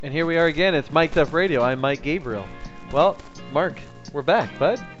And here we are again. It's Mic'd Up Radio. I'm Mike Gabriel. Well, Mark, we're back,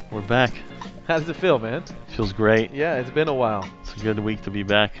 bud. We're back. How does it feel, man? Feels great. Yeah, it's been a while. It's a good week to be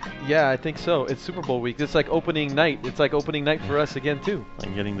back. Yeah, I think so. It's Super Bowl week. It's like opening night. It's like opening night for us again, too.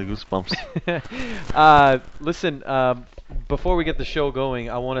 I'm getting the goosebumps. Listen, before we get the show going,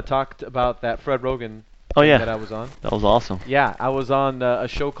 I want to talk about that Fred Rogan Oh, yeah. that I was on. That was awesome. Yeah, I was on a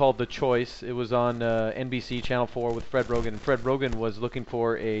show called The Choice. It was on NBC Channel 4 with Fred Rogan. And Fred Rogan was looking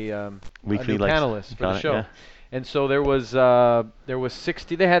for a Weekly new panelist for the show. Yeah. And so there was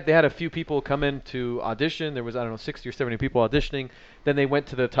 60. They had a few people come in to audition. There was, I don't know, 60 or 70 people auditioning. Then they went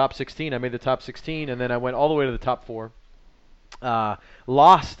to the top 16. I made the top 16, and then I went all the way to the top 4.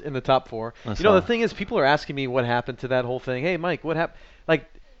 Lost in the top 4. The thing is, people are asking me what happened to that whole thing. Hey, Mike, what happened? Like,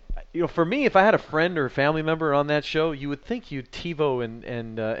 for me, if I had a friend or a family member on that show, you would think you'd TiVo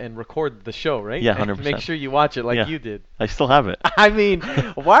and record the show, right? Yeah, 100%. And make sure you watch it like you did. I still have it. I mean,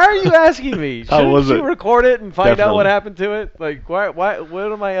 why are you asking me? Shouldn't you record it and find out what happened to it? Like, why?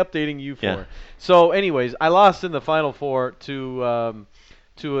 What am I updating you for? Yeah. So, anyways, I lost in the Final Four to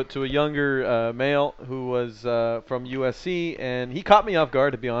a younger male who was from USC, and he caught me off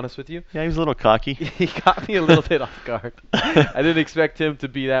guard, to be honest with you. Yeah, he was a little cocky. He caught me a little bit off guard. I didn't expect him to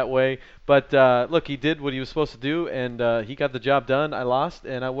be that way. But, look, he did what he was supposed to do, and he got the job done. I lost,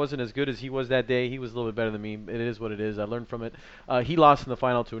 and I wasn't as good as he was that day. He was a little bit better than me. It is what it is. I learned from it. He lost in the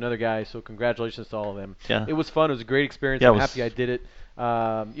final to another guy, so congratulations to all of them. Yeah. It was fun. It was a great experience. I'm happy I did it.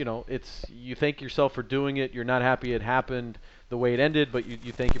 You thank yourself for doing it. You're not happy it happened the way it ended, but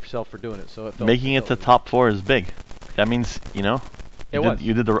you thank yourself for doing it. So making it to top 4 is big. That means you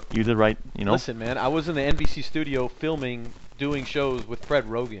did right. Listen, man, I was in the NBC studio doing shows with Fred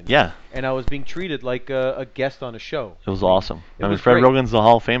Rogan. Yeah. And I was being treated like a guest on a show. It was awesome. Fred Rogan's a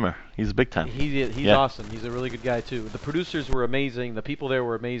Hall of Famer. He's big time. He's awesome. He's a really good guy too. The producers were amazing. The people there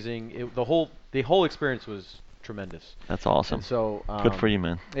were amazing. The whole experience was tremendous. That's awesome. And so good for you,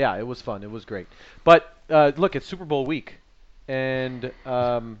 man. Yeah, it was fun. It was great. But look, it's Super Bowl week. And the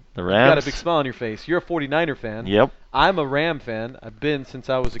Rams. You got a big smile on your face. You're a 49er fan. Yep. I'm a Ram fan. I've been since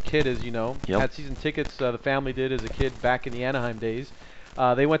I was a kid, as you know. Yep. Had season tickets. The family did as a kid back in the Anaheim days.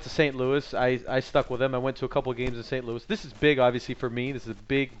 They went to St. Louis. I stuck with them. I went to a couple of games in St. Louis. This is big, obviously, for me. This is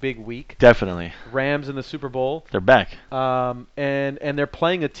a big week. Definitely. Rams in the Super Bowl. They're back. And they're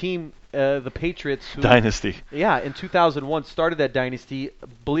playing a team, the Patriots. Who, dynasty. Yeah, in 2001 started that dynasty,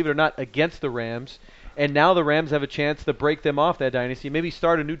 believe it or not, against the Rams. And now the Rams have a chance to break them off that dynasty, maybe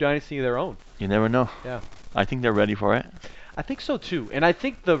start a new dynasty of their own. You never know. Yeah. I think they're ready for it. I think so too. And I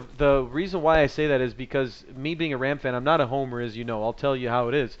think the reason why I say that is because me being a Ram fan, I'm not a homer, as you know. I'll tell you how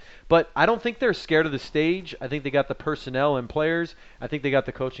it is. But I don't think they're scared of the stage. I think they got the personnel and players. I think they got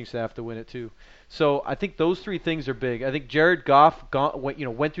the coaching staff to win it too. So I think those three things are big. I think Jared Goff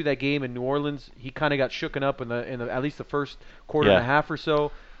went through that game in New Orleans. He kind of got shooken up in the at least the first quarter and a half or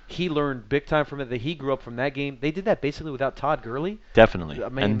so. He learned big time from it. That he grew up from that game. They did that basically without Todd Gurley. Definitely.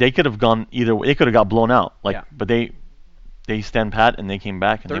 And they could have gone either way. They could have got blown out. But they stand pat and they came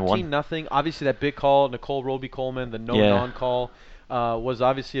back and they won. 13-0. Obviously that big call, Nicole Roby-Coleman, the non-call was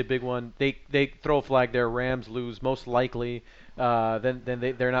obviously a big one. They throw a flag there. Rams lose most likely. Then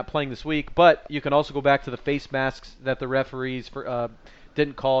they're not playing this week. But you can also go back to the face masks that the referees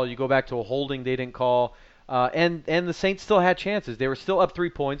didn't call. You go back to a holding they didn't call. And the Saints still had chances. They were still up 3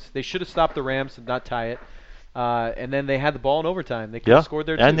 points. They should have stopped the Rams and not tie it. And then they had the ball in overtime. They could have scored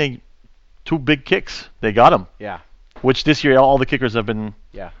there too. And two big kicks. They got them. Yeah. Which this year all the kickers have been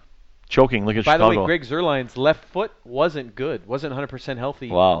choking. Look at Chicago. By the way, Greg Zuerlein's left foot wasn't good. Wasn't 100% healthy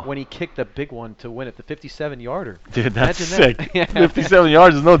when he kicked the big one to win it, the 57-yarder. Dude, that's sick. 57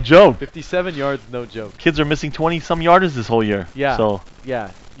 yards is no joke. 57 yards, no joke. Kids are missing 20-some yarders this whole year. Yeah. So.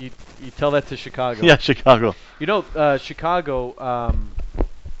 Yeah. You tell that to Chicago. Yeah, Chicago. Chicago,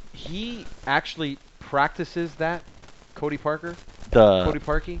 he actually practices that, Cody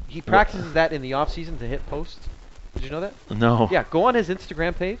Parkey. He practices that in the offseason to hit posts. Did you know that? No. Yeah, go on his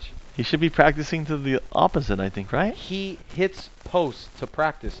Instagram page. He should be practicing to the opposite, I think, right? He hits posts to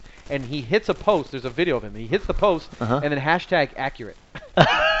practice, and he hits a post. There's a video of him. He hits the post, and then #accurate.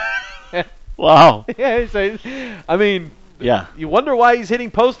 Wow. Yeah, I mean, you wonder why he's hitting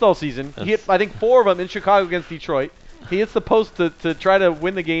posts all season. He hit, I think, 4 of them in Chicago against Detroit. He hits the post to try to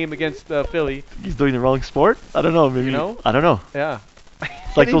win the game against Philly. He's doing the wrong sport? I don't know. Maybe. I don't know. Yeah.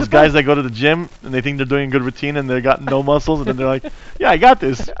 It's like those guys that go to the gym and they think they're doing a good routine and they got no muscles and then they're like, yeah, I got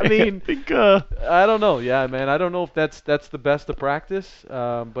this. I mean, I don't know. Yeah, man. I don't know if that's the best of practice.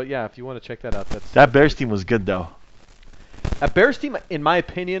 But yeah, if you want to check that out, that Bears team was good though. That Bears team, in my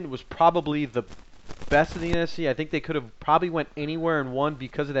opinion, was probably the best in the NFC. I think they could have probably went anywhere and won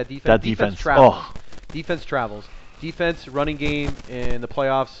because of that defense. That defense. Travels. Oh. Defense travels. Defense, running game in the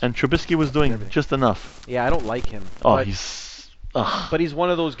playoffs. And Trubisky was doing just enough. Yeah, I don't like him. Oh, but, but he's one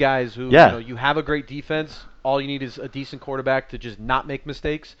of those guys who, you have a great defense. All you need is a decent quarterback to just not make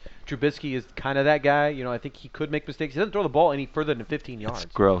mistakes. Trubisky is kind of that guy. I think he could make mistakes. He doesn't throw the ball any further than 15 yards.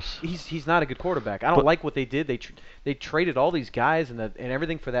 It's gross. He's not a good quarterback. I don't like what they did. They traded all these guys and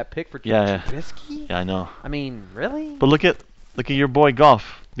everything for that pick for Trubisky. Yeah, I know. I mean, really? But look at your boy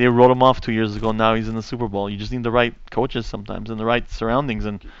Goff. They wrote him off 2 years ago. Now he's in the Super Bowl. You just need the right coaches sometimes and the right surroundings.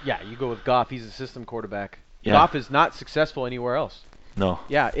 And yeah, you go with Goff. He's a system quarterback. Yeah. Goff is not successful anywhere else. No.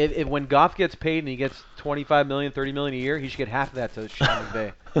 Yeah, when Goff gets paid and he gets $25 million, $30 million a year, he should get half of that to Sean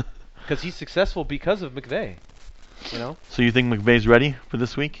McVay. Because he's successful because of McVay. So you think McVay's ready for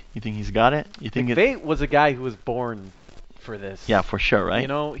this week? You think he's got it? You think McVay was a guy who was born for this. Yeah, for sure, right?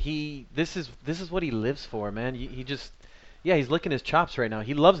 This is what he lives for, man. He's licking his chops right now.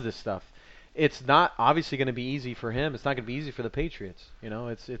 He loves this stuff. It's not obviously going to be easy for him. It's not going to be easy for the Patriots.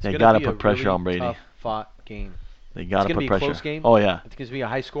 It's they got to put pressure on Brady. Tough fought game. They got to put pressure. It's going to be a close game. Oh yeah. It's going to be a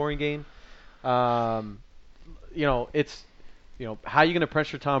high scoring game. It's how are you going to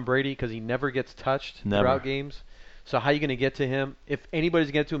pressure Tom Brady because he never gets touched throughout games. So how are you going to get to him? If anybody's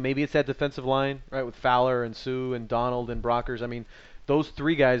going to get to him, maybe it's that defensive line, right, with Fowler and Sue and Donald and Brockers. I mean, those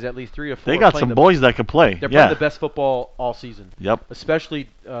three guys, at least 3 or 4. They got some boys that can play. They're playing the best football all season. Yep. Especially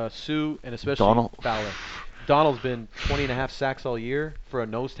Sue and especially Fowler. Donald's been 20.5 sacks all year for a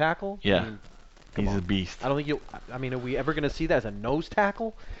nose tackle. Yeah. He's a beast. I don't think are we ever going to see that as a nose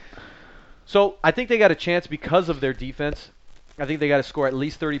tackle? So I think they got a chance because of their defense. I think they got to score at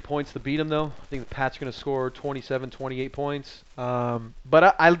least 30 points to beat them, though. I think the Pats are going to score 27, 28 points.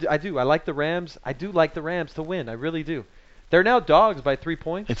 But I like the Rams. I do like the Rams to win. I really do. They're now dogs by 3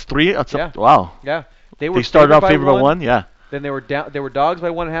 points. It's 3? Wow. Yeah. They started out favored by 1? Yeah. Then they were down. They were dogs by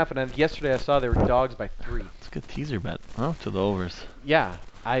 1.5, and then yesterday I saw they were dogs by 3. It's a good teaser bet, to the overs. Yeah.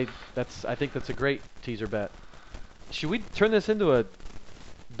 I think that's a great teaser bet. Should we turn this into a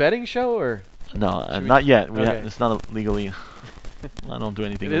betting show or? No, not yet. It's not legally. I don't do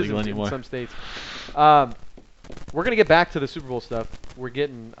anything illegal anymore. In some states. We're gonna get back to the Super Bowl stuff. We're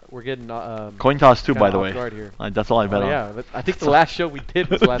getting coin toss too, by the way. Here. That's all I bet on. Yeah, but I think the last show we did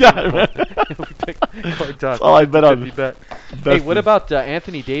was last Super Bowl. We picked coin toss. That's all I bet on. Hey, what about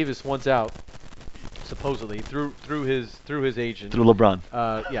Anthony Davis? One's out. Supposedly through his agent. Through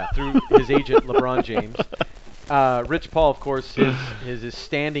LeBron. Through his agent LeBron James. Rich Paul, of course, his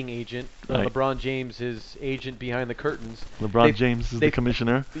standing agent. Right. LeBron James, his agent behind the curtains. LeBron James is the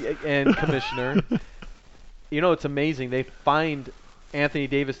commissioner. And commissioner. It's amazing. They fined Anthony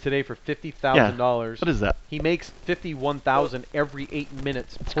Davis today for $50,000. What is that? He makes $51,000 every 8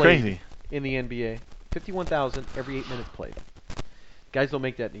 minutes played. It's crazy. In the NBA. $51,000 every 8 minutes played. Guys don't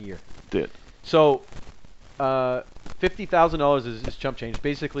make that in a year. Dude. So, $50,000 is chump change.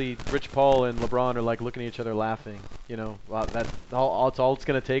 Basically, Rich Paul and LeBron are like looking at each other laughing. Wow, that's all it's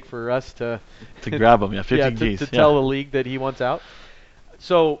going to take for us to grab him. Yeah, 50 G's. To tell the league that he wants out.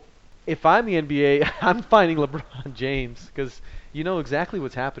 So, if I'm the NBA, I'm finding LeBron James because you know exactly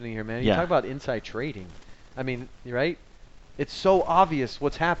what's happening here, man. You talk about inside trading. I mean, right? It's so obvious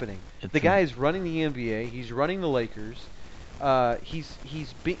what's happening. The guy is running the NBA. He's running the Lakers. AD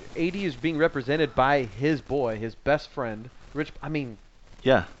is being represented by his boy, his best friend, Rich. I mean,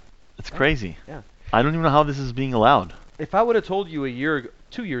 yeah, it's crazy. Yeah, I don't even know how this is being allowed. If I would have told you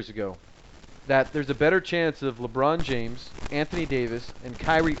 2 years ago, that there's a better chance of LeBron James, Anthony Davis, and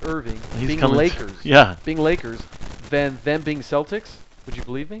Kyrie Irving being Lakers than them being Celtics, would you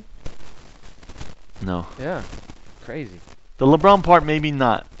believe me? No. Yeah, crazy. The LeBron part maybe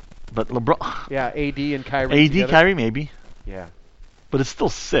not, but LeBron. Yeah, AD and Kyrie. AD, Kyrie maybe. Yeah. But it's still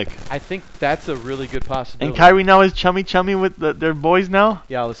sick. I think that's a really good possibility. And Kyrie now is chummy with their boys now?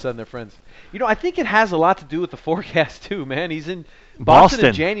 Yeah, all of a sudden they're friends. I think it has a lot to do with the forecast too, man. He's in Boston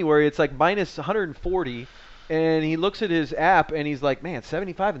in January. It's like minus 140. And he looks at his app and he's like, man,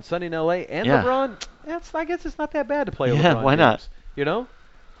 75 and sunny in L.A. And LeBron, I guess it's not that bad to play LeBron. Yeah, why not?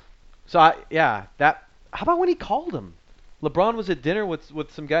 So, how about when he called him? LeBron was at dinner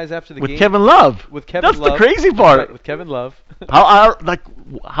with some guys after the game. With Kevin Love. That's the crazy part. Right, with Kevin Love. How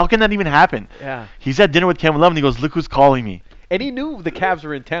can that even happen? Yeah. He's at dinner with Kevin Love and he goes, look who's calling me. And he knew the Cavs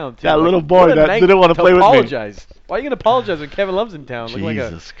were in town, too. That little boy that didn't want to play with me. Apologize. Why are you going to apologize when Kevin Love's in town?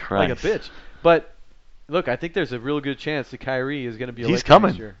 Jesus Christ. Like a bitch. But, look, I think there's a real good chance that Kyrie is going to be He's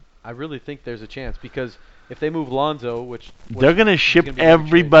coming. Next year. I really think there's a chance because if they move Lonzo, which they're going to ship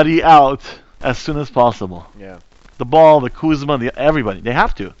everybody out as soon as possible. Yeah. the Ball, the Kuzma, everybody. They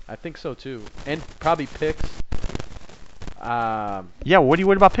have to. I think so too, and probably picks. Yeah, what are you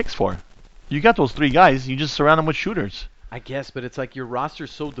worried about picks for? You got those 3 guys. You just surround them with shooters. I guess, but it's like your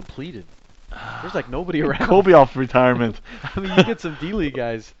roster's so depleted. There's like nobody around. Kobe off retirement. I mean, you get some D-League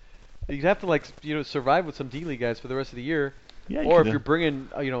guys. You'd have to like survive with some D-League guys for the rest of the year. Yeah, or if you're bringing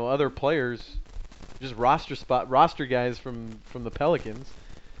other players, just roster guys from the Pelicans.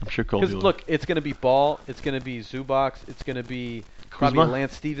 I'm sure Kobe. Because look, it's going to be Ball, it's going to be Zubac, it's going to be probably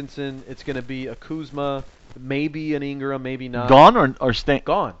Lance Stevenson, it's going to be a Kuzma, maybe an Ingram, maybe not. Gone or staying?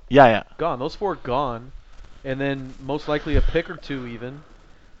 Gone. Yeah. Gone. Those 4 gone, and then most likely a pick or 2 even.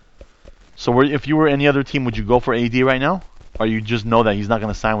 So if you were any other team, would you go for AD right now? Or you just know that he's not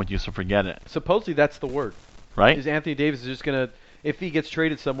going to sign with you, so forget it? Supposedly that's the word. Right? Is Anthony Davis is just going to, if he gets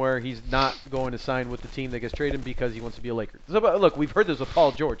traded somewhere, he's not going to sign with the team that gets traded because he wants to be a Laker. So, look, we've heard this with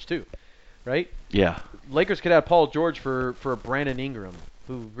Paul George too, right? Yeah. Lakers could have Paul George for a Brandon Ingram,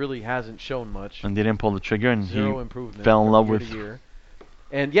 who really hasn't shown much. And they didn't pull the trigger, and Zero he improvement fell in love year with... to year.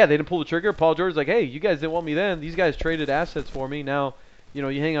 And yeah, they didn't pull the trigger. Paul George's like, hey, you guys didn't want me then. These guys traded assets for me. Now, you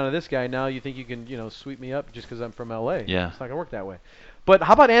hang on to this guy. Now you think you can, sweep me up just because I'm from L.A. Yeah. It's not going to work that way. But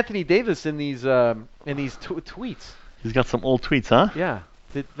how about Anthony Davis in these tweets? He's got some old tweets, huh? Yeah.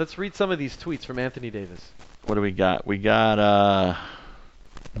 Let's read some of these tweets from Anthony Davis. What do we got? We got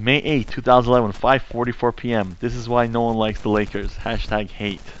May 8, 2011, 5:44 p.m. This is why no one likes the Lakers.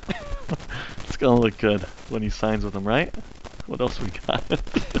 #hate. It's going to look good when he signs with them, right? What else we got?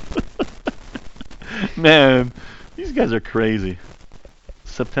 Man, these guys are crazy.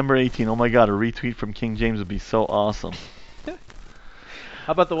 September 18. Oh my God, a retweet from King James would be so awesome.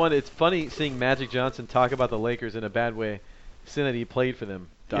 How about the one? It's funny seeing Magic Johnson talk about the Lakers in a bad way, saying that he played for them. ..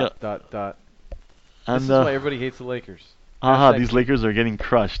 And, This is why everybody hates the Lakers. These Lakers are getting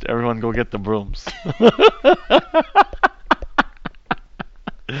crushed. Everyone go get the brooms.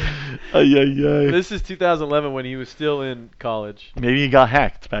 This is 2011 when he was still in college. Maybe he got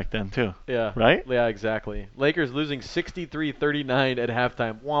hacked back then too. Yeah. Right? Yeah, exactly. Lakers losing 63-39 at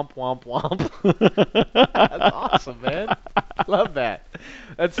halftime. Womp, womp, womp. That's awesome, man. Love that.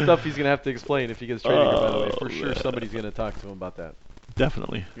 That's stuff he's going to have to explain if he gets traded here, by the way. For sure somebody's going to talk to him about that.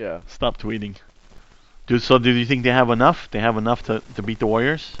 Definitely. Yeah. Stop tweeting. Dude, so do you think they have enough? They have enough to beat the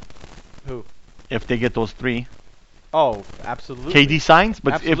Warriors? Who? If they get those 3. Oh, absolutely. KD signs?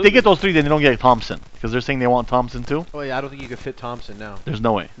 But absolutely. If they get those 3, then they don't get Thompson. Because they're saying they want Thompson too? Oh, yeah, I don't think you could fit Thompson now. There's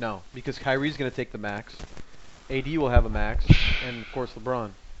no way. No, because Kyrie's going to take the max. AD will have a max. And, of course,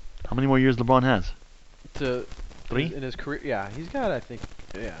 LeBron. How many more years LeBron has? 3? In his career? Yeah, he's got, I think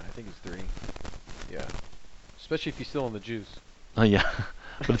he's 3. Yeah. Especially if he's still on the juice. Oh, yeah.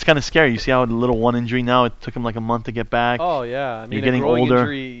 But it's kind of scary. You see how a little one injury now, it took him like a month to get back. Oh, yeah. I mean, you're getting a growing older.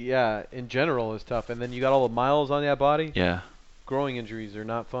 Injury, yeah, in general is tough. And then you got all the miles on that body. Yeah. Growing injuries are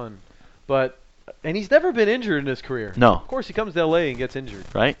not fun. And he's never been injured in his career. No. Of course, he comes to L.A. and gets injured.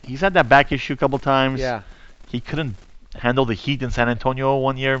 Right? He's had that back issue a couple times. Yeah. He couldn't handle the heat in San Antonio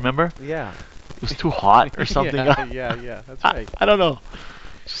one year, remember? Yeah. It was too hot or something. yeah. That's right. I don't know.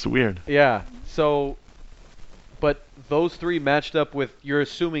 It's just weird. Yeah. So, but those 3 matched up with, you're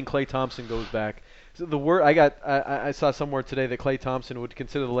assuming Klay Thompson goes back. So the word I saw somewhere today that Klay Thompson would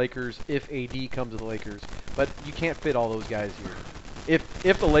consider the Lakers if AD comes to the Lakers, but you can't fit all those guys here.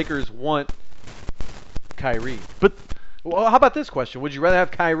 If the Lakers want Kyrie. But well, how about this question? Would you rather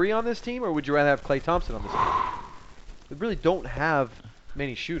have Kyrie on this team or would you rather have Klay Thompson on this team? We really don't have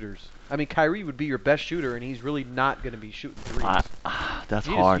many shooters. I mean, Kyrie would be your best shooter, and he's really not going to be shooting threes. That's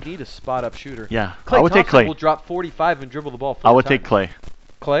hard. You need a spot-up shooter. Yeah, Klay I would take Thompson Klay. will drop 45 and dribble the ball 4 I would times. take Klay.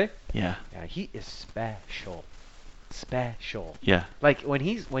 Klay? Yeah. Yeah, he is special. Special. Yeah. Like when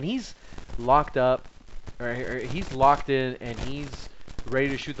he's locked up, or he's locked in, and he's ready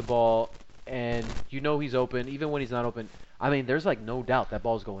to shoot the ball, and he's open, even when he's not open. I mean, there's like no doubt that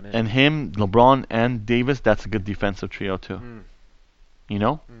ball's going in. And him, LeBron, and Davis, that's a good defensive trio too. You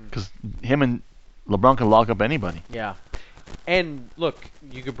know? Because him and LeBron can lock up anybody. Yeah. And look,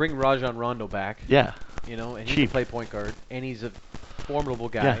 you could bring Rajon Rondo back. Yeah. And he Cheap. can play point guard, and he's a formidable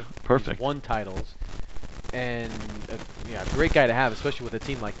guy. Yeah, perfect. He's won titles, and a great guy to have, especially with a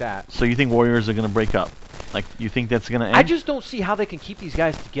team like that. So you think Warriors are going to break up? Like, you think that's going to end? I just don't see how they can keep these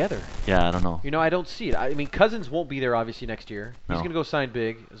guys together. Yeah, I don't know. I don't see it. I mean, Cousins won't be there obviously next year. No. He's going to go sign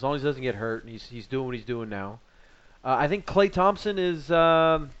big as long as he doesn't get hurt. And he's doing what he's doing now. I think Klay Thompson is.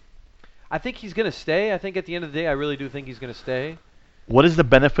 I think he's going to stay. I think at the end of the day, I really do think he's going to stay. What is the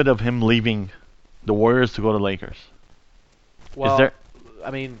benefit of him leaving the Warriors to go to Lakers? Well, is there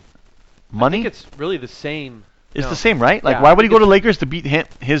I mean, money? I think it's really the same. It's No. the same, right? Like, Yeah, why would he go to Lakers to beat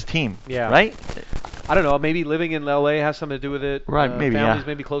his team? Yeah. Right? I don't know. Maybe living in LA has something to do with it. Right, maybe, families yeah.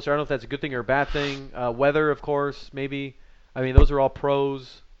 maybe closer. I don't know if that's a good thing or a bad thing. Weather, of course, maybe. I mean, those are all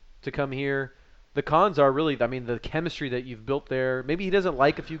pros to come here. The cons are really, I mean, the chemistry that you've built there. Maybe he doesn't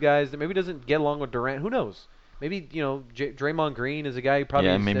like a few guys. Maybe he doesn't get along with Durant. Who knows? Maybe, Draymond Green is a guy who probably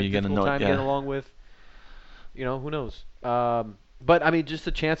Yeah, has maybe a you're gonna difficult know it, time yeah. getting along with. Who knows? But, I mean, just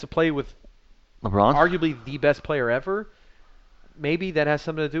a chance to play with LeBron? arguably the best player ever. Maybe that has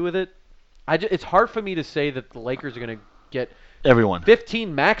something to do with it. It's hard for me to say that the Lakers are going to get Everyone.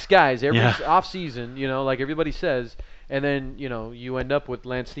 15 max guys every Yeah. off season, like everybody says, and then you end up with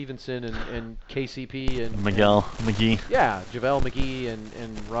Lance Stevenson and KCP and Miguel, McGee. yeah, JaVale McGee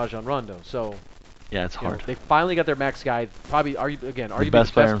and Rajon Rondo. So Yeah, it's hard. they finally got their max guy. Probably arguably the best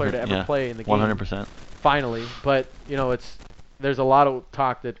best player player to ever play in the game. 100%. Finally, but there's a lot of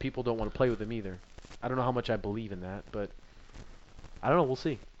talk that people don't want to play with him either. I don't know how much I believe in that, but I don't know. We'll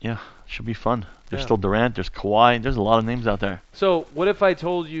see. Yeah, should be fun. There's Yeah. still Durant, there's Kawhi, there's a lot of names out there. So what if I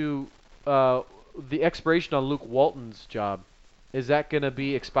told you the expiration on Luke Walton's job? Is that going to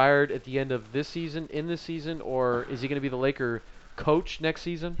be expired at the end of this season, or is he going to be the Laker coach next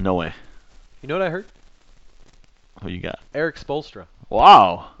season? No way. You know what I heard? Who you got? Eric Spoelstra.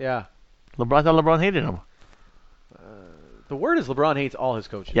 Wow. Yeah. I thought LeBron hated him. The word is LeBron hates all his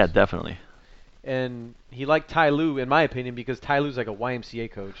coaches. Yeah, definitely. And he liked Ty Lue, in my opinion, because Ty Lue's like a YMCA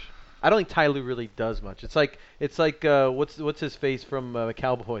coach. I don't think Ty Lue really does much. It's like what's his face from the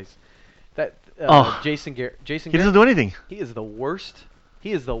Cowboys? Jason Garrett. He doesn't do anything. He is the worst.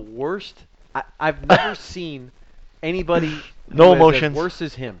 He is the worst. I've never seen anybody No who is emotions. as worse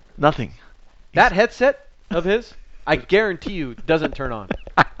as him. Nothing. That headset of his, I guarantee you, doesn't turn on.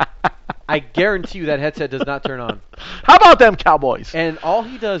 I guarantee you that headset does not turn on. How about them Cowboys? And all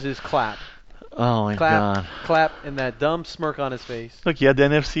he does is clap. Oh my Clap, God. clap, and that dumb smirk on his face. Look, he had the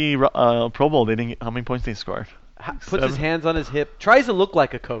NFC Pro Bowl. They didn't. How many points they scored? Puts his hands on his hip. Tries to look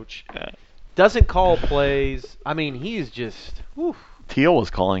like a coach. Yeah. Doesn't call plays. I mean, he's just. Whew. Teal was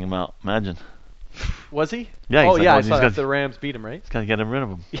calling him out. Imagine. Was he? Yeah. Oh he's like, yeah, well, I saw he's that. got- The Rams beat him, right? He's got to get rid of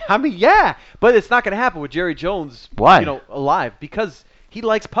him. Yeah, I mean, yeah, but it's not going to happen with Jerry Jones. Why? Alive, because he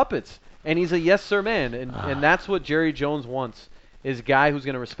likes puppets and he's a yes sir man, and that's what Jerry Jones wants is a guy who's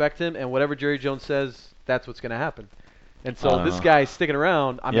going to respect him, and whatever Jerry Jones says, that's what's going to happen. And so this guy's sticking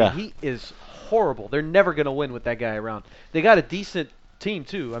around. I mean, he is horrible. They're never going to win with that guy around. They got a decent team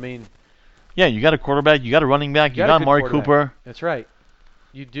too. I mean, Yeah, you got a quarterback. You got a running back. You got a got good Amari quarterback. Cooper. That's right.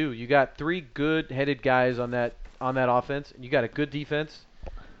 You do. You got three good-headed guys on that offense, and you got a good defense.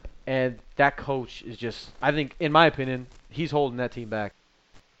 And that coach is just, I think, in my opinion, he's holding that team back.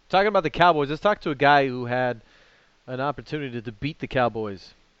 Talking about the Cowboys, let's talk to a guy who had an opportunity to beat the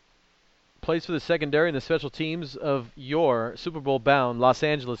Cowboys. Plays for the secondary and the special teams of your Super Bowl-bound Los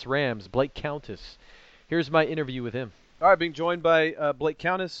Angeles Rams, Blake Countess. Here's my interview with him. All right, being joined by Blake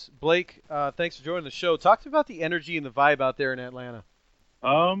Countess. Blake, thanks for joining the show. Talk to me about the energy and the vibe out there in Atlanta.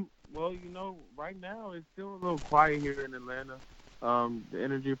 Well, right now it's still a little quiet here in Atlanta. The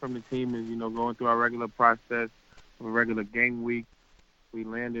energy from the team is, going through our regular process of a regular game week. We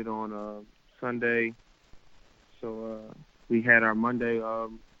landed on Sunday, so we had our Monday, our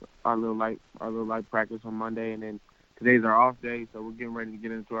little light practice on Monday, and then today's our off day, so we're getting ready to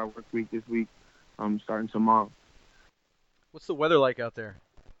get into our work week this week, starting tomorrow. What's the weather like out there?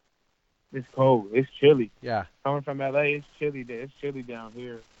 It's cold. It's chilly. Yeah. Coming from LA, it's chilly. It's chilly down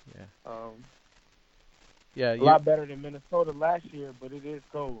here. Yeah. Yeah. A lot better than Minnesota last year, but it is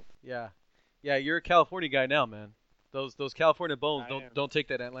cold. Yeah. Yeah. You're a California guy now, man. Those California bones don't take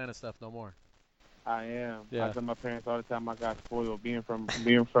that Atlanta stuff no more. I am. Yeah. I tell my parents all the time I got spoiled being from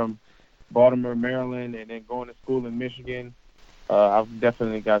Baltimore, Maryland, and then going to school in Michigan. I've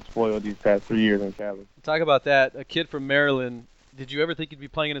definitely got spoiled these past 3 years in Cali. Talk about that. A kid from Maryland. Did you ever think you'd be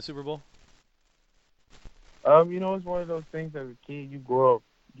playing in a Super Bowl? It's one of those things as a kid you grow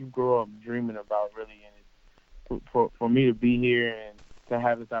up dreaming about, really, and for me to be here and to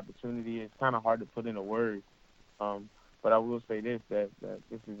have this opportunity, it's kind of hard to put into words. But I will say this: that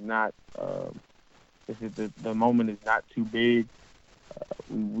this is not. The moment is not too big.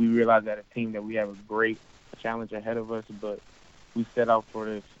 We realize that a team that we have a great challenge ahead of us, but we set out for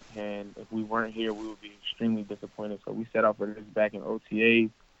this, and if we weren't here, we would be extremely disappointed. So we set out for this back in OTAs,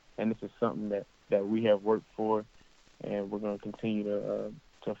 and this is something that we have worked for, and we're going to continue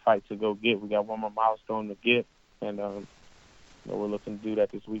to fight to go get. We got one more milestone to get, and we're looking to do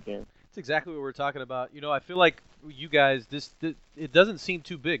that this weekend. That's exactly what we're talking about. I feel like you guys, it doesn't seem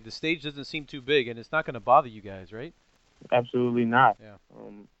too big. The stage doesn't seem too big, and it's not going to bother you guys, right? Absolutely not. Yeah.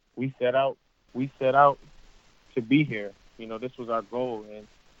 We set out to be here. This was our goal, and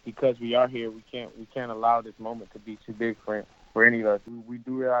because we are here, we can't allow this moment to be too big for any of us. We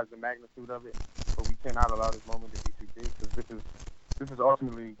do realize the magnitude of it, but we cannot allow this moment to be too big because this is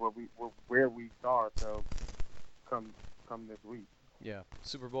ultimately where we saw ourselves come this week. Yeah,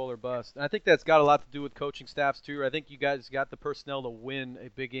 Super Bowl or bust. And I think that's got a lot to do with coaching staffs too. I think you guys got the personnel to win a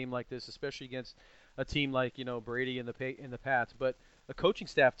big game like this, especially against a team like Brady and the Pats, but a coaching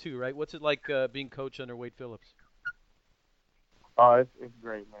staff too, right? What's it like being coach under Wade Phillips? Oh, it's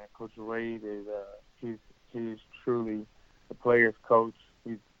great, man. Coach Wade is he's truly the player's coach.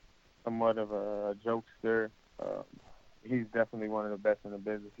 He's somewhat of a jokester. He's definitely one of the best in the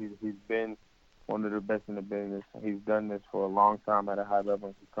business. He's been one of the best in the business. He's done this for a long time at a high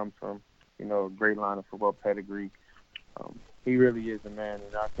level. He comes from, a great line of football pedigree. He really is a man,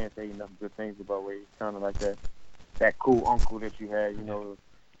 and I can't say enough good things about Wade. He's kind of like that cool uncle that you had,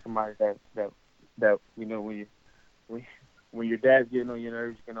 somebody that when your dad's getting on your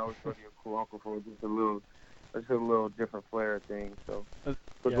nerves, you can always go to your cool uncle for just a little different flair thing. So,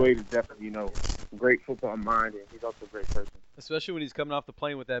 Coach Wade is definitely, great football mind, and he's also a great person. Especially when he's coming off the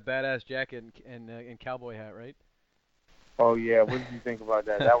plane with that badass jacket and cowboy hat, right? Oh yeah, what did you think about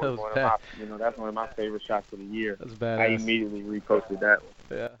that? That was one of my, that's one of my favorite shots of the year. That's badass. I immediately reposted that one.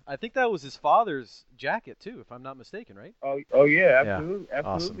 Yeah, I think that was his father's jacket too, if I'm not mistaken, right? Oh yeah, absolutely, yeah. Absolutely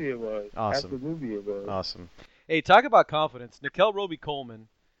Awesome. It was. Awesome. Absolutely it was. Awesome. Hey, talk about confidence. Nickel Roby-Coleman,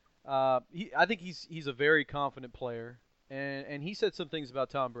 I think he's a very confident player, and he said some things about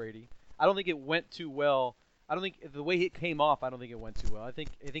Tom Brady. I don't think it went too well. I don't think the way it came off, I don't think it went too well. I think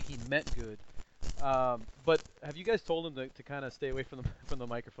he meant good. But have you guys told him to kind of stay away from the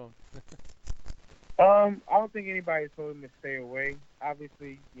microphone? I don't think anybody told him to stay away.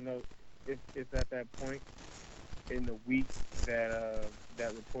 Obviously, it's at that point in the week that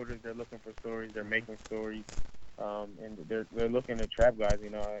reporters, they're looking for stories, they're making stories, and they're looking to trap guys.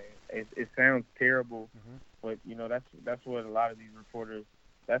 It sounds terrible, but that's what a lot of these reporters,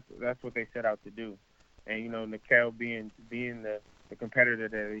 that's what they set out to do. And Nickel being the competitor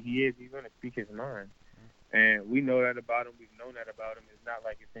that he is, he's going to speak his mind. And we know that about him. We've known that about him. It's not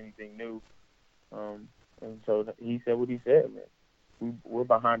like it's anything new. And so he said what he said, man. We're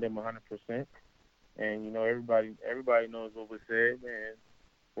behind him 100%. And, everybody knows what was said, and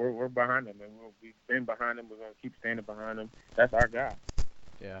we're behind him. And we've been behind him. We're going to keep standing behind him. That's our guy.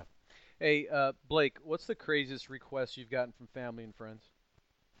 Yeah. Hey, Blake, what's the craziest request you've gotten from family and friends?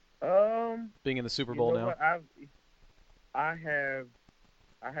 Being in the Super Bowl now? What? I have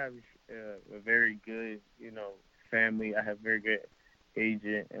a very good, family. I have a very good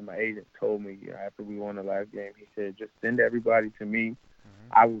agent, and my agent told me after we won the last game, he said, just send everybody to me.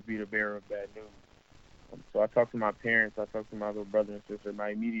 I will be the bearer of bad news. So I talked to my parents, I talked to my little brother and sister, my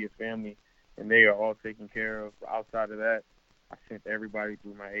immediate family, and they are all taken care of. Outside of that, I sent everybody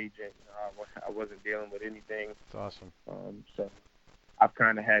through my agent. I wasn't dealing with anything. That's awesome. So I've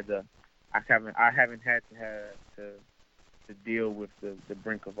kind of had to. I haven't had to deal with the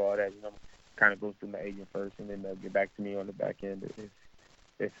brink of all that. Kind of goes through my agent first, and then they'll get back to me on the back end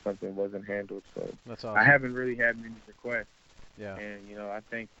if something wasn't handled. So that's awesome. I haven't really had many requests. Yeah. And I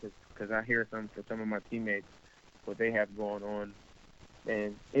think because I hear from some of my teammates what they have going on,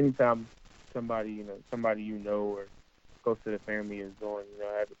 and anytime somebody or close to the family is going,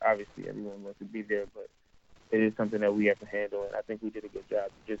 obviously everyone wants to be there, but it is something that we have to handle, and I think we did a good job,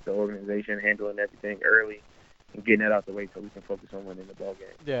 just the organization handling everything early and getting that out the way so we can focus on winning the ball game.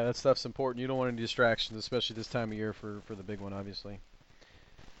 Yeah, that stuff's important. You don't want any distractions, especially this time of year for the big one, obviously.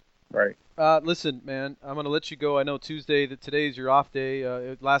 Right. Listen, man, I'm going to let you go. I know today's your off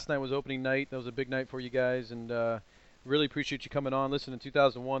day. Last night was opening night. That was a big night for you guys, and really appreciate you coming on. Listen, in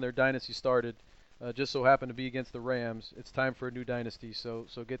 2001, their dynasty started. Just so happened to be against the Rams. It's time for a new dynasty, so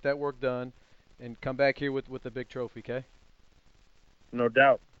get that work done. And come back here with a big trophy, okay? No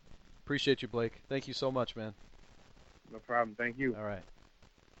doubt. Appreciate you, Blake. Thank you so much, man. No problem. Thank you. All right.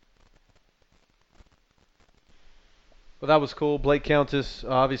 Well, that was cool. Blake Countess,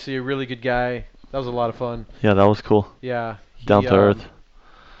 obviously a really good guy. That was a lot of fun. Yeah, that was cool. Yeah. Down to earth.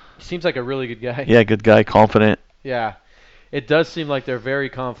 He seems like a really good guy. Yeah, good guy, confident. Yeah. It does seem like they're very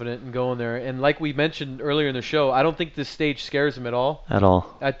confident in going there. And like we mentioned earlier in the show, I don't think this stage scares them at all. At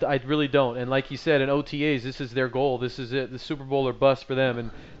all. I really don't. And like you said, in OTAs, this is their goal. This is it. The Super Bowl or bust for them.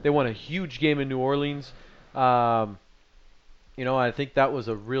 And they won a huge game in New Orleans. I think that was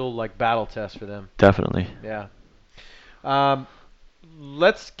a real battle test for them. Definitely. Yeah.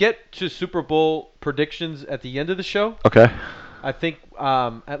 Let's get to Super Bowl predictions at the end of the show. Okay. I think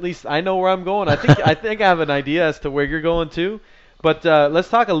at least I know where I'm going. I think I have an idea as to where you're going too. But let's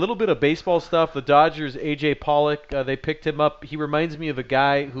talk a little bit of baseball stuff. The Dodgers, A.J. Pollock, they picked him up. He reminds me of a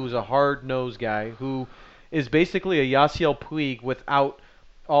guy who's a hard-nosed guy who is basically a Yasiel Puig without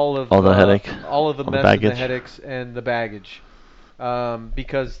all the headache, all of the all mess the and the baggage. headaches and the baggage.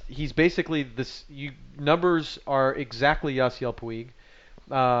 Because he's basically numbers are exactly Yasiel Puig.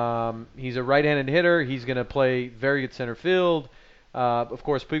 He's a right-handed hitter. He's going to play very good center field. Of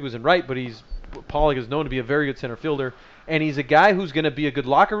course, Puig was in right, but Pollock is known to be a very good center fielder, and he's a guy who's going to be a good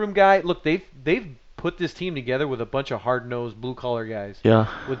locker room guy. Look, they've put this team together with a bunch of hard-nosed blue-collar guys. Yeah.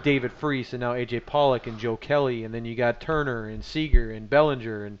 With David Freese and now A.J. Pollock and Joe Kelly, and then you got Turner and Seager and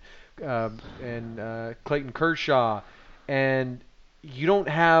Bellinger and Clayton Kershaw, and you don't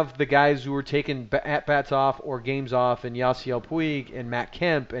have the guys who are taking at-bats off or games off, and Yasiel Puig and Matt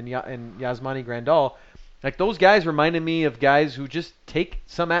Kemp and Yasmani Grandal. Like, those guys reminded me of guys who just take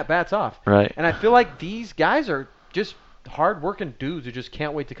some at-bats off. Right. And I feel like these guys are just hard-working dudes who just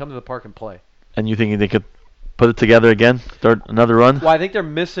can't wait to come to the park and play. And you think they could put it together again? Start another run? Well, I think they're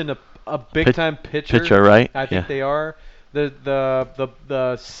missing a big-time pitcher. Pitcher, right? I think they are.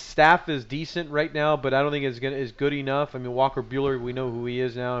 The staff is decent right now, but I don't think is good enough. I mean, Walker Buehler, we know who he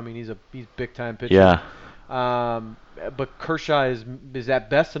is now. I mean, he's big-time pitcher. Yeah. But Kershaw is at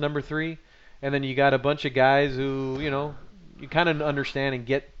best a number 3. And then you got a bunch of guys who, you kind of understand and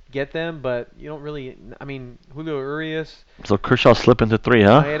get them, but you don't really. I mean, Julio Urias. So Kershaw slip into 3,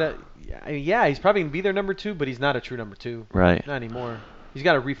 huh? Yeah, he's probably gonna be their number 2, but he's not a true number 2. Right. Not anymore. He's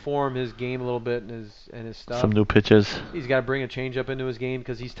got to reform his game a little bit and his stuff. Some new pitches. He's got to bring a changeup into his game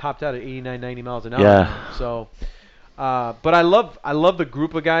because he's topped out at 89, 90 miles an hour. Yeah. So, but I love the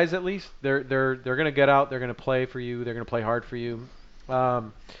group of guys. At least they're gonna get out. They're gonna play for you. They're gonna play hard for you.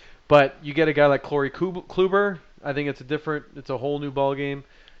 But you get a guy like Corey Kluber. I think it's a whole new ball game.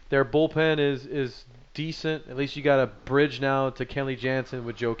 Their bullpen is decent. At least you got a bridge now to Kenley Jansen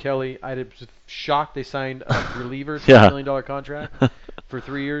with Joe Kelly. I was shocked they signed a reliever to Yeah. $1 million contract for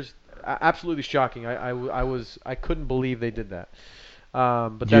 3 years. Absolutely shocking. I couldn't believe they did that.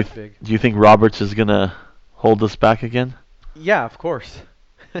 But that's big. Do you think Roberts is gonna hold us back again? Yeah, of course.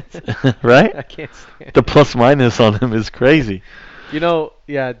 Right? I can't stand The plus minus on him is crazy.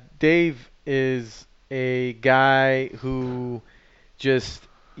 Yeah, Dave is a guy who just,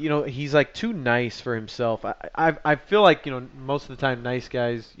 he's like too nice for himself. I feel like, most of the time nice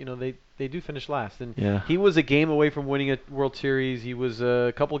guys, they do finish last. And Yeah. he was a game away from winning a World Series. He was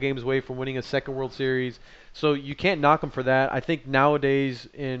a couple games away from winning a second World Series. So you can't knock him for that. I think nowadays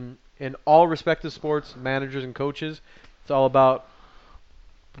in all respective sports, managers and coaches, it's all about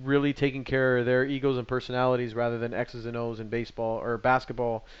really taking care of their egos and personalities rather than X's and O's in baseball or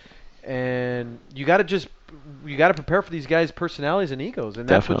basketball. And you got to prepare for these guys' personalities and egos, and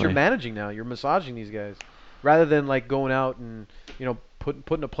that's what you're Definitely. managing now. You're massaging these guys rather than like going out and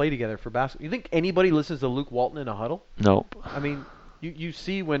putting a play together for basketball. You think anybody listens to Luke Walton in a huddle? Nope. I mean, you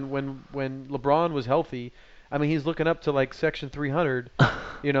see when LeBron was healthy, I mean, he's looking up to like section 300,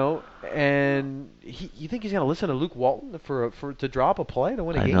 and you think he's gonna listen to Luke Walton for to drop a play to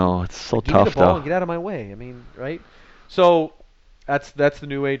win a I game? know, it's so Give me tough the ball though. and get out of my way. I mean, right? So that's the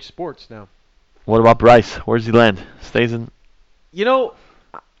new age sports now. What about Bryce? Where's he land? Stays in.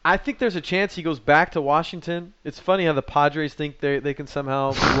 I think there's a chance he goes back to Washington. It's funny how the Padres think they can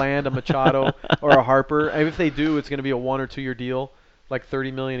somehow land a Machado or a Harper. And if they do, it's going to be a 1 or 2 year deal, like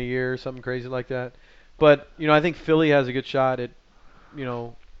 $30 million a year or something crazy like that. But I think Philly has a good shot at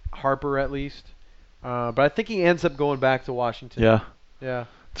Harper at least. But I think he ends up going back to Washington. Yeah. Yeah.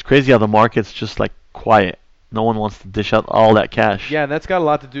 It's crazy how the market's just like quiet. No one wants to dish out all that cash. Yeah, and that's got a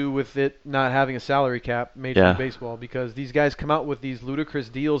lot to do with it not having a salary cap, Major Yeah. League Baseball, because these guys come out with these ludicrous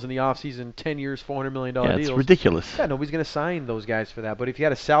deals in the offseason, 10 years, $400 million Yeah, deals. it's ridiculous. Yeah, nobody's going to sign those guys for that. But if you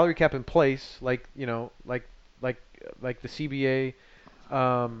had a salary cap in place, like the CBA,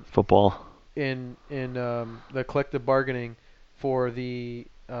 Football. in the collective bargaining for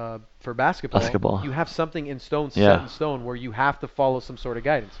basketball, you have something in stone, set Yeah. in stone, where you have to follow some sort of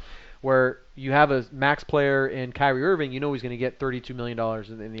guidance. Where you have a max player in Kyrie Irving, he's going to get $32 million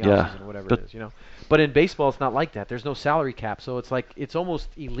in the Yeah. offseason or whatever But- it is, But in baseball, it's not like that. There's no salary cap, so it's almost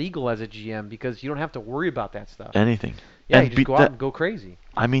illegal as a GM because you don't have to worry about that stuff. Anything. Yeah, And you just beat go out that- and go crazy.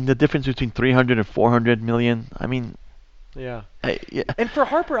 I mean, the difference between 300 and 400 million. I mean, Yeah. yeah. And for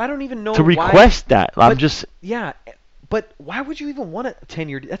Harper, I don't even know To why. request that, I'm But- just. Yeah, but why would you even want a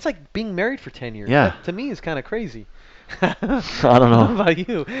 10-year? That's like being married for 10 years. Yeah. That, to me, is kind of crazy. I don't I don't know. know about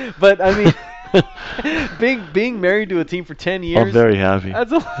you, but I mean, being married to a team for 10 years. I'm very happy.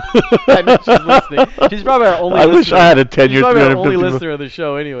 That's I know she's listening. She's probably our only. I listener. wish I had a 10-year, She's probably our only 350 listener of the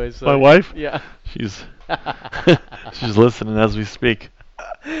show, anyway. So. My wife? Yeah. She's She's listening as we speak.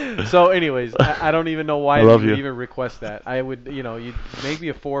 So, anyways, I don't even know why I you love would you. even request that. I would, you'd maybe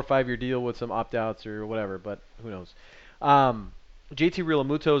a 4 or 5 year deal with some opt outs or whatever, but who knows. JT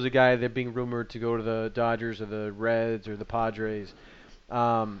Realmuto is a guy that's being rumored to go to the Dodgers or the Reds or the Padres.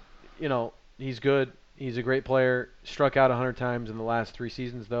 He's good. He's a great player. Struck out 100 times in the last 3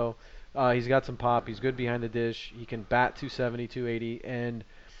 seasons, though. He's got some pop. He's good behind the dish. He can bat 270, 280. And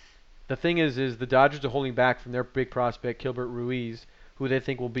the thing is the Dodgers are holding back from their big prospect, Gilbert Ruiz, who they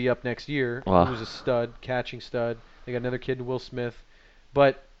think will be up next year, Wow. who's a stud, catching stud. They got another kid, Will Smith.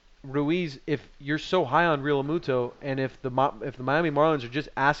 But Ruiz, if you're so high on Realmuto, and if the Miami Marlins are just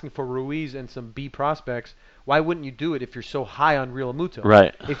asking for Ruiz and some B prospects, why wouldn't you do it if you're so high on Realmuto?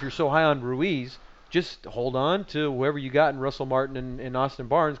 Right. If you're so high on Ruiz, just hold on to whoever you got in Russell Martin and Austin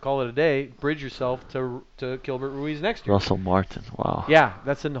Barnes, call it a day, bridge yourself to Gilbert Ruiz next year. Russell Martin. Wow. Yeah,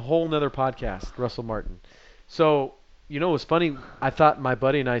 that's a whole nother podcast, Russell Martin. So, it was funny. I thought my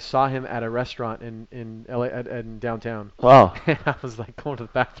buddy and I saw him at a restaurant in LA, in downtown. Wow. And I was like going to the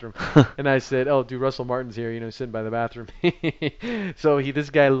bathroom, and I said, "Oh, dude, Russell Martin's here. Sitting by the bathroom." So this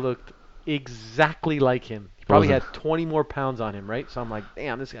guy looked exactly like him. He probably had 20 more pounds on him, right? So I'm like,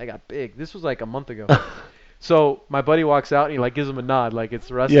 "Damn, this guy got big." This was like a month ago. So my buddy walks out and he like gives him a nod, like it's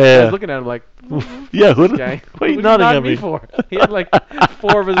Russ. Yeah, I yeah. was looking at him like, Yeah, this guy. what are you What nodding at me me for? He had like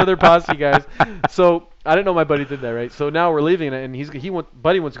 4 of his other posse guys. So I didn't know my buddy did that, right? So now we're leaving, and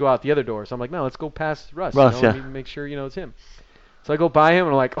Buddy wants to go out the other door. So I'm like, no, let's go past Russ. Russ, yeah. Let me make sure it's him. So I go by him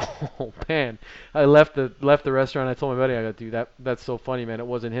and I'm like, oh man. I left the restaurant. I told my buddy, I go, dude, that's so funny, man. It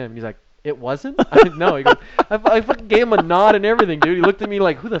wasn't him. And he's like, it wasn't? I said, no. He goes, I fucking gave him a nod and everything, dude. He looked at me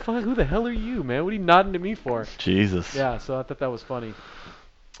like, who the hell are you, man? What are you nodding to me for? Jesus. Yeah. So I thought that was funny.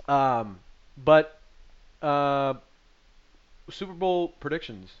 But Super Bowl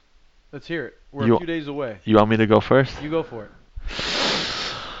predictions. Let's hear it. We're a few days away. You want me to go first? You go for it.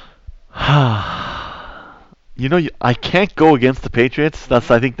 I can't go against the Patriots. But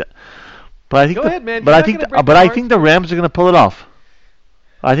I think Go ahead, man. But I think the Rams are gonna pull it off.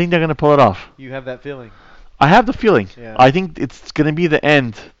 I think they're gonna pull it off. You have that feeling. I have the feeling. Yeah. I think it's gonna be the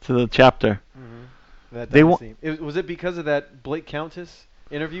end to the chapter. Mm-hmm. That They dynasty. Was it because of that Blake Countess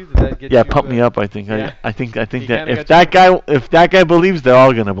interview? Did that get you? Pump me up. I think. Yeah. I think He that kinda if got that guy believes, they're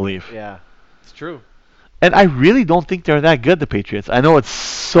all gonna believe. Yeah, it's true. And I really don't think they're that good, the Patriots. I know it's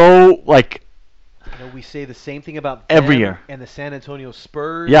so like. We say the same thing about every them year and the San Antonio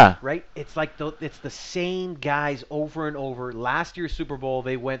Spurs. Yeah. Right. It's like it's the same guys over and over. Last year's Super Bowl,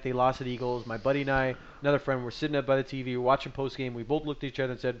 they lost to the Eagles. My buddy and I, another friend, were sitting up by the TV, we're watching post game. We both looked at each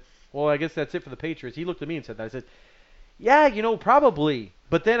other and said, "Well, I guess that's it for the Patriots." He looked at me and said that. I said, "Yeah, probably."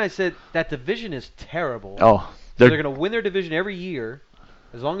 But then I said that division is terrible. Oh, they're going to win their division every year,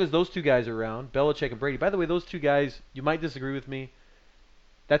 as long as those two guys are around, Belichick and Brady. By the way, those two guys, you might disagree with me.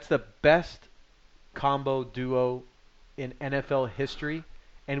 That's the best combo duo in NFL history,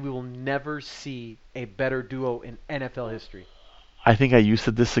 and we will never see a better duo in NFL history. I think I used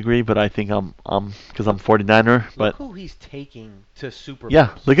to disagree, but I think I'm because I'm 49er. But look who he's taking to Super Bowls.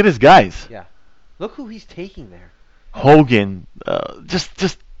 Yeah, look at his guys. Yeah, look who he's taking there. Hogan,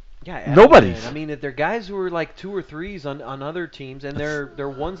 just yeah, nobody's. I mean, they're guys who are like 2 or 3s on other teams, and they're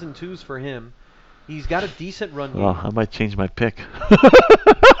 1s and 2s for him. He's got a decent run game. Well, I might change my pick.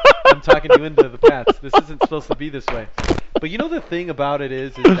 I'm talking you into the Pats. This isn't supposed to be this way. But the thing about it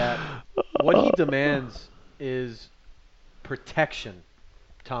is that what he demands is protection,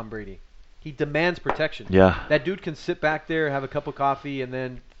 Tom Brady. He demands protection. Yeah. That dude can sit back there, have a cup of coffee, and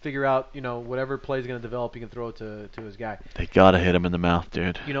then figure out, whatever play is going to develop, he can throw it to his guy. They got to hit him in the mouth,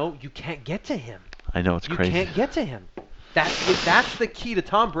 dude. You can't get to him. I know, it's crazy. You can't get to him. That's the key to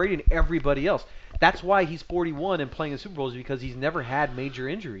Tom Brady and everybody else. That's why he's 41 and playing in Super Bowls, because he's never had major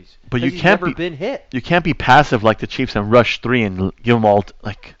injuries. But he's never been hit. You can't be passive like the Chiefs and rush 3 and give them all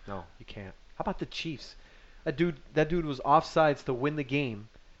No, you can't. How about the Chiefs? That dude was offsides to win the game.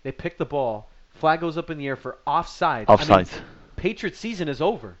 They picked the ball. Flag goes up in the air for offsides. Offsides. Patriots season is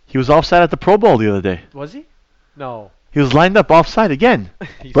over. He was offside at the Pro Bowl the other day. Was he? No. He was lined up offside again.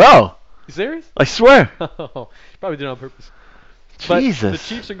 You Bro. You serious? I swear. Probably did it on purpose. Jesus. But the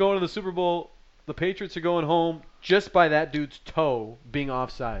Chiefs are going to the Super Bowl. The Patriots are going home just by that dude's toe being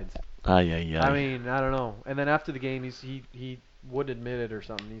offsides. I mean, I don't know. And then after the game, he wouldn't admit it or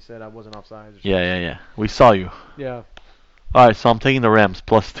something. He said I wasn't offsides. Yeah. We saw you. Yeah. All right, so I'm taking the Rams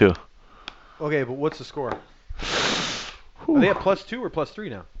 +2. Okay, but what's the score? Are they at +2 or +3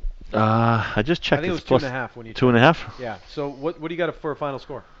 now? I just checked. I think it was plus 2.5 when you. 2.5. Yeah. So what do you got for a final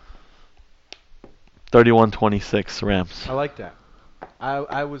score? 31-26 Rams. I like that.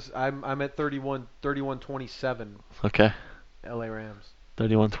 I'm at 31-27 Okay. LA Rams.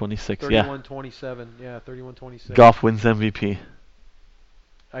 31-26. Yeah. 31-27. Yeah, 31-26. Goff wins MVP.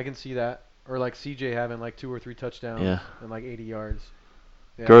 I can see that. Or like CJ having like 2 or 3 touchdowns Yeah. and like 80 yards.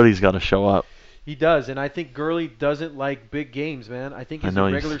 Yeah. Gurley's got to show up. He does, and I think Gurley doesn't like big games, man. I think I he's know a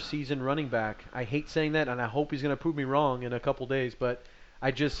he's- regular season running back. I hate saying that, and I hope he's going to prove me wrong in a couple days, but I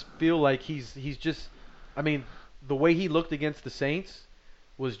just feel like he's just, I mean, the way he looked against the Saints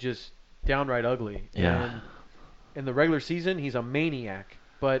was just downright ugly. Yeah. And in the regular season, he's a maniac,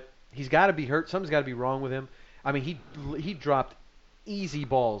 but he's got to be hurt. Something's got to be wrong with him. I mean, he dropped easy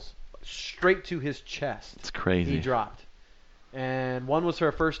balls straight to his chest. It's crazy. He dropped. And one was for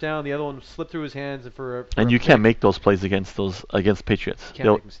a first down, the other one slipped through his hands for And a you pick. can't make those plays against Patriots. You can't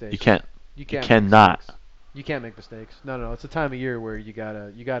They'll- make mistakes. You can't. You can't. cannot. Make mistakes. You can't make mistakes. No. It's a time of year where you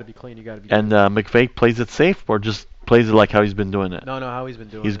gotta be clean. You gotta be. And McVay plays it safe or just plays it like how he's been doing it. No, how he's been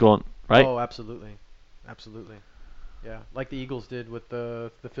doing. He's it. going right. Oh, absolutely. Yeah, like the Eagles did with the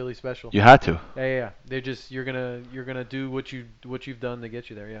Philly special. You had to. Yeah. They're just you're gonna do what you've done to get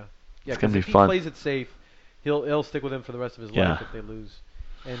you there. Yeah. Yeah. It's gonna 'cause be if he fun. plays it safe, he'll stick with him for the rest of his Yeah. life if they lose.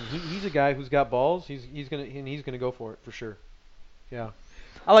 And he's a guy who's got balls. He's gonna go for it for sure. Yeah.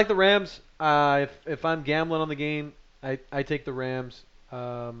 I like the Rams. If I'm gambling on the game, I take the Rams.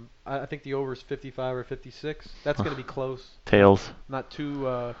 I think the over is 55 or 56. That's going to be close. Tails. I'm not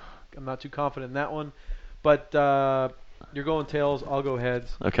too confident in that one. But you're going tails. I'll go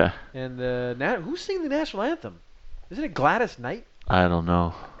heads. Okay. And who's singing the national anthem? Isn't it Gladys Knight? I don't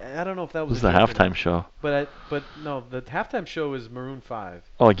know. I don't know if that This was is the a joke or halftime not. show. But no, the halftime show is Maroon 5.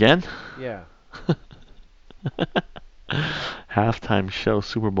 Oh, again? Yeah. Halftime show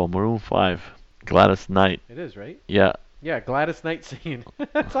Super Bowl Maroon 5. Gladys Knight. It is, right? Yeah. Yeah, Gladys Knight singing.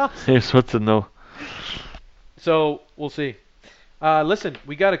 That's awesome. Here's what to know. So we'll see. Listen,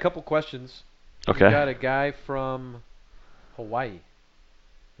 we got a couple questions. Okay. We got a guy from Hawaii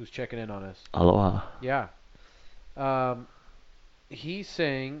who's checking in on us. Aloha. Yeah. He's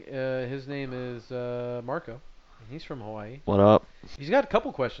saying his name is Marco. And he's from Hawaii. What up? He's got a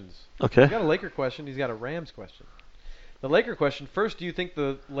couple questions. Okay. He's got a Laker question. He's got a Rams question. The Laker question, first, do you think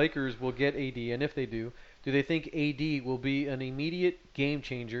the Lakers will get AD? And if they do they think AD will be an immediate game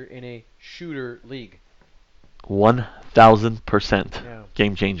changer in a shooter league? 1,000% Yeah.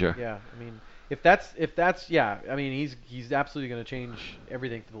 game changer. Yeah, I mean, if that's yeah, I mean, he's absolutely going to change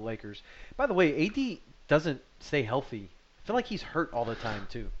everything for the Lakers. By the way, AD doesn't stay healthy. I feel like he's hurt all the time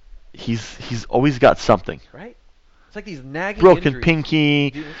too, He's always got something. right? It's like these nagging Broken injuries.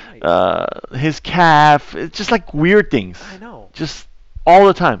 pinky, Dude, that's right. his calf. It's just like weird things. I know. Just all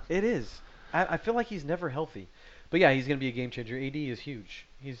the time. It is. I feel like he's never healthy. But yeah, he's going to be a game changer. AD is huge.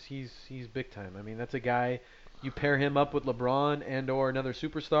 He's big time. I mean, that's a guy. You pair him up with LeBron and or another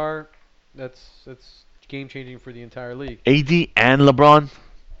superstar, that's game changing for the entire league. AD and LeBron.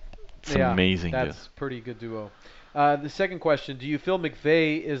 It's Yeah, amazing, That's pretty good duo. The second question: do you feel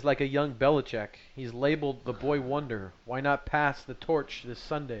McVay is like a young Belichick? He's labeled the boy wonder. Why not pass the torch this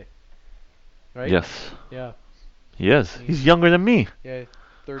Sunday? dude. Right? Yes, Yeah. he is. He's younger than me. Yeah.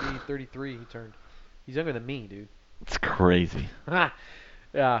 33 he turned. He's younger than me, dude. It's crazy.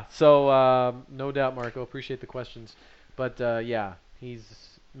 Yeah. So no doubt, Marco. Appreciate the questions, but yeah,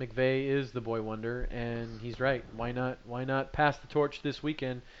 McVay is the boy wonder, and he's right. Why not pass the torch this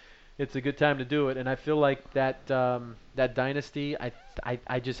weekend? It's a good time to do it, and I feel like that dynasty.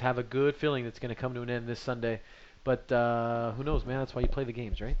 I just have a good feeling it's going to come to an end this Sunday. But who knows, man? That's why you play the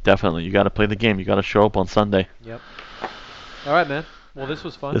games, right? Definitely. You got to play the game. You got to show up on Sunday. Yep. All right, man. Well, this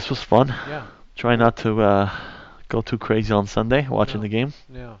was fun. This was fun. Yeah. Try not to go too crazy on Sunday watching No. the game.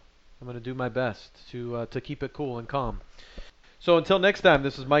 Yeah. I'm going to do my best to keep it cool and calm. So until next time,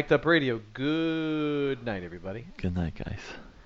 this is Mic'd Up Radio. Good night, everybody. Good night, guys.